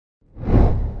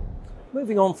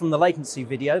Moving on from the latency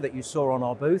video that you saw on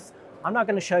our booth, I'm now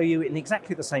going to show you in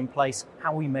exactly the same place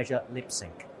how we measure lip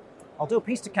sync. I'll do a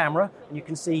piece to camera and you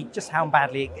can see just how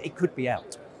badly it could be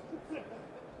out.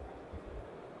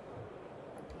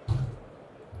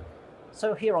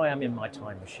 So here I am in my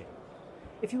time machine.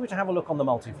 If you were to have a look on the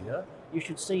multi-viewer, you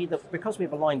should see that because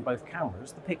we've aligned both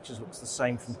cameras, the picture looks the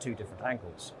same from two different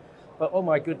angles. But oh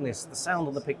my goodness, the sound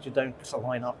and the picture don't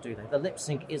line up, do they? The lip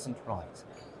sync isn't right.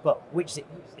 But which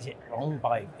is it wrong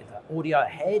by the audio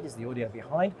ahead, is the audio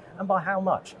behind, and by how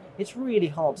much? It's really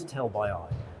hard to tell by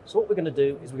eye. So what we're going to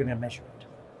do is we're going to measure it.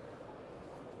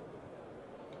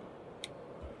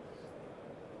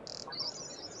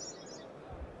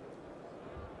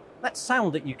 That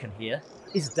sound that you can hear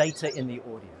is data in the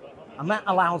audio. And that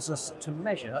allows us to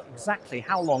measure exactly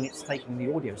how long it's taking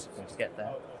the audio signal to get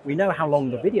there. We know how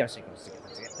long the video signal is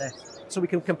to get there, so we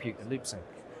can compute the loop sync.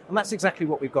 And that's exactly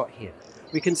what we've got here.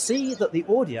 We can see that the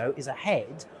audio is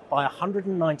ahead by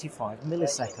 195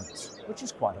 milliseconds, which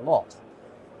is quite a lot.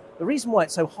 The reason why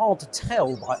it's so hard to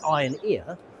tell by eye and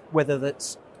ear whether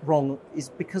that's wrong is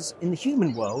because in the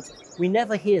human world, we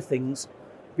never hear things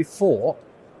before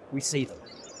we see them.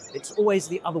 It's always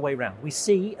the other way around. We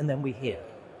see and then we hear.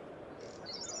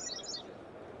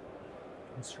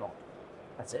 And strong.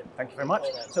 That's it. Thank you very much.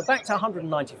 So back to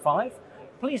 195.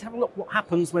 Please have a look what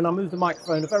happens when I move the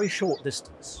microphone a very short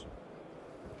distance.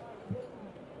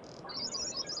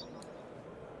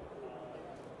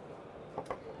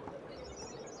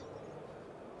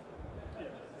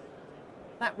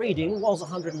 That reading was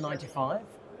 195.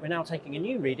 We're now taking a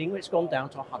new reading, which has gone down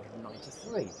to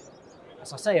 193.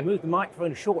 As I say, I moved the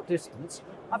microphone a short distance.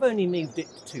 I've only moved it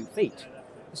 2 feet.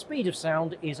 The speed of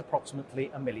sound is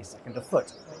approximately a millisecond a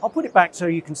foot. I'll put it back so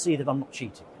you can see that I'm not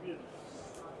cheating.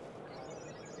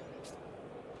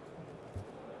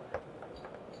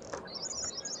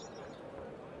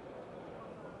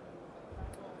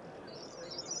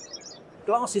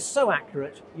 Glass is so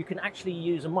accurate, you can actually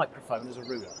use a microphone as a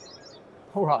ruler.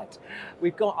 All right,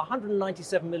 we've got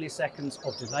 197 milliseconds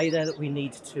of delay there that we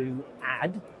need to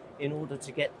add in order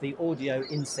to get the audio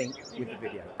in sync with the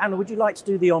video. Anna, would you like to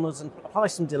do the honours and apply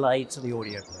some delay to the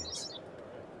audio, please?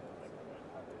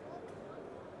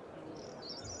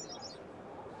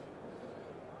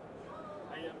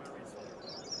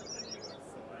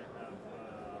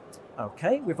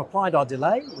 Okay, we've applied our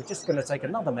delay. We're just going to take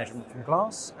another measurement from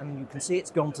glass, and you can see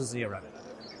it's gone to 0.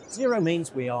 0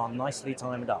 means we are nicely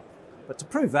timed up. But to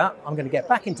prove that, I'm going to get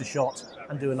back into shot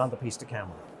and do another piece to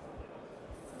camera.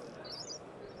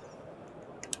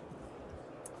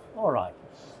 All right,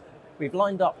 we've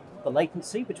lined up the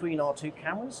latency between our two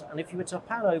cameras, and if you were to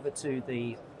pan over to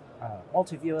the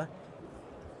multi-viewer,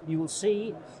 you will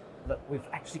see that we've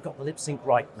actually got the lip sync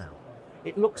right now.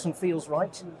 It looks and feels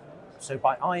right, so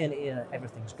by eye and ear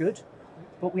everything's good,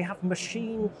 but we have a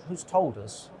machine who's told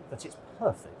us that it's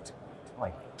perfect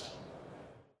timing.